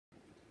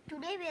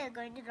Today we are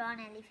going to draw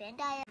an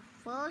elephant.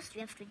 First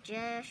we have to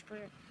just put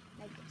it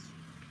like this.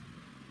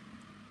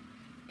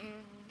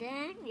 And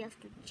then we have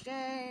to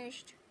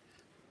just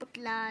put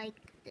like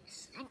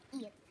this. An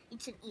ear.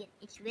 It's an ear.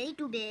 It's way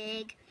too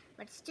big,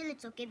 but still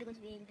it's okay because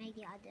we will make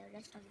the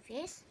rest of the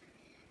face.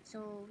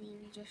 So we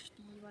will just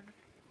do one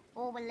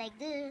oval like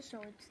this.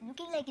 So it's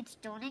looking like it's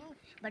turning,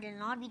 but it will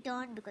not be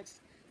turned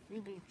because we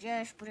will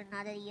just put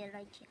another ear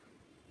right here.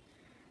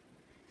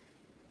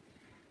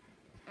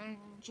 And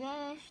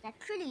just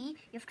actually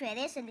you have to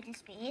erase a little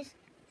space,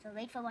 so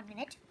wait for 1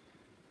 minute.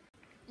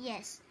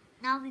 Yes,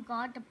 now we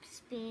got the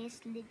space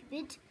a little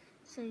bit,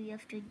 so you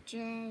have to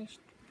just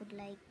put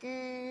like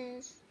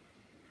this,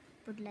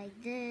 put like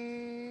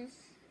this.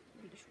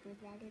 We'll just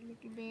put that a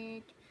little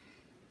bit,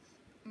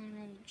 and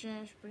we'll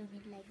just bring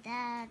it like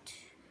that,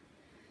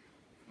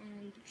 and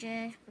we'll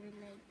just put it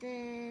like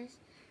this,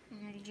 and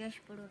we'll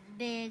just put a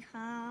big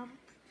hump,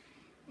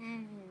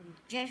 and we'll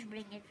just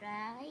bring it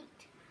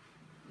right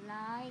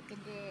like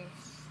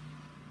this.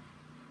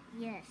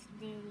 Yes,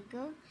 there we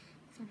go.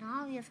 So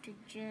now we have to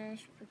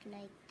just put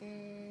like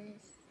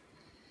this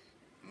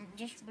and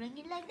just bring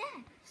it like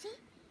that. See,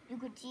 you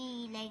could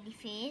see like the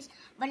face,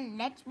 but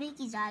let's make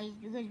his eyes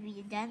because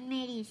we done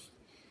made his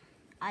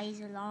eyes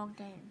a long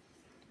time.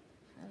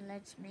 So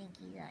let's make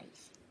his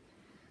eyes.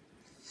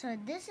 So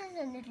this is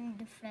a little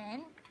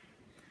different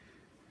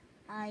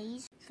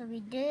eyes. So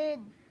we did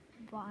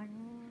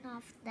one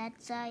of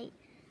that side.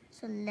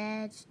 So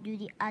let's do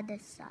the other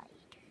side.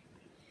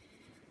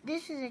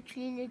 This is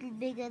actually a little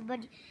bigger,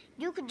 but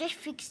you could just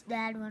fix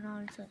that one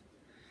also.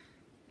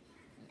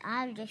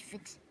 I'll just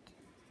fix it.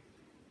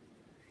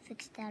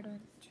 Fix that one.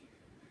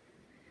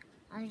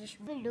 I'll just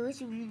do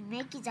is we will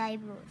make his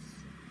eyebrows.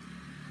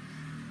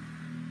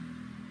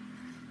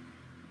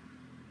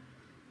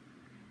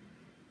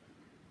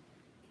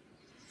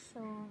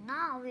 So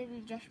now we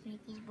will just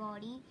make his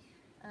body.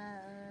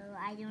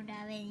 I don't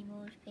have any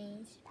more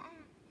space.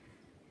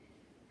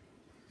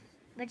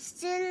 But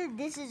still,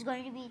 this is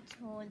going to be its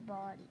whole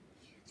body.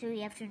 So we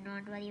have to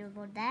not worry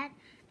about that.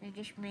 We'll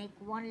just make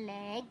one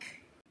leg.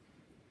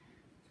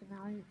 So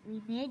now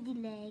we made the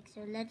leg.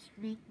 So let's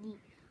make the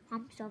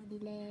humps of the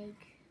leg.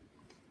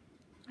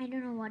 I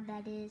don't know what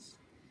that is.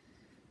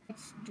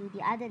 Let's do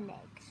the other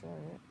leg. So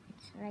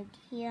it's right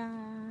here.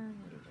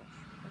 We'll just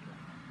put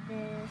like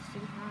this.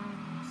 The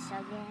humps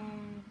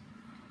again.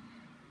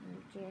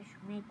 We'll just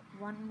make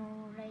one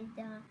more right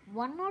there.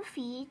 One more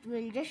feet.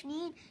 We'll just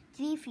need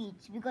 3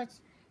 feet because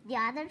the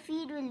other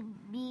feet will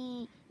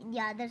be in the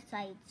other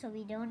side. So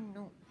we don't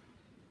know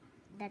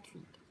that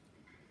feet.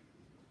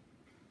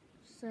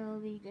 So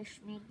we'll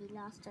just make the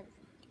last of the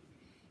feet.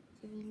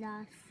 So the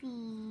last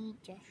feet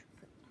just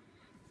put.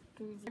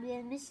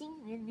 We're missing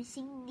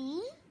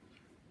the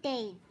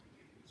tail.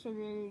 So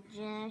we'll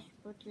just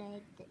put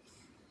like this.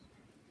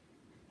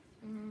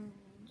 And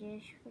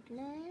just put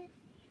like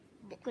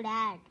this. Could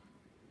add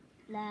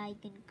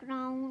like a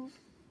crown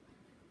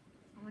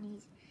on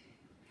his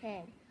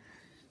head.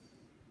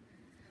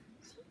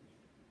 See?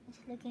 It's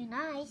looking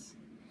nice.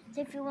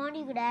 So if you want,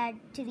 you could add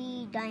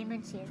 3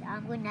 diamonds here.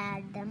 I'm going to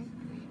add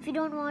them. If you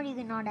don't want, you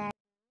cannot add.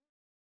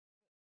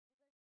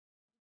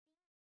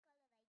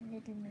 A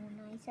little more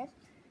nicer,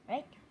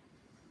 right?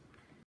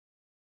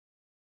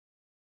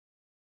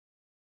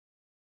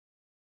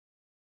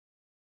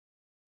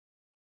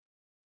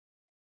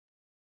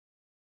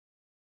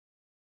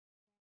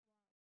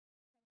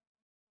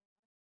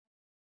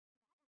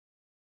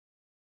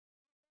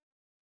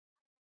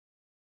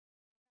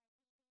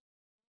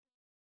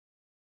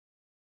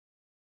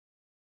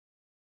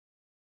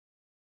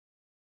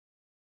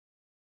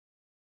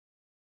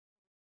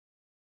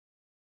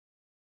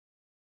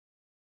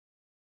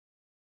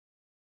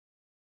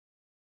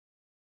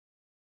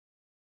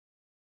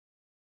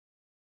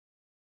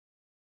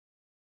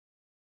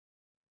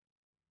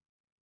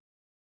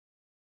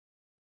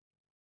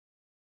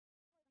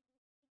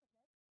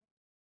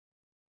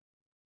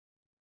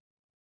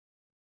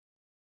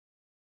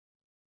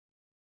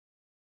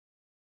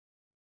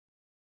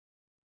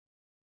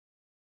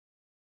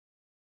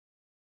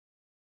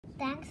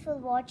 Thanks for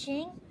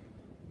watching.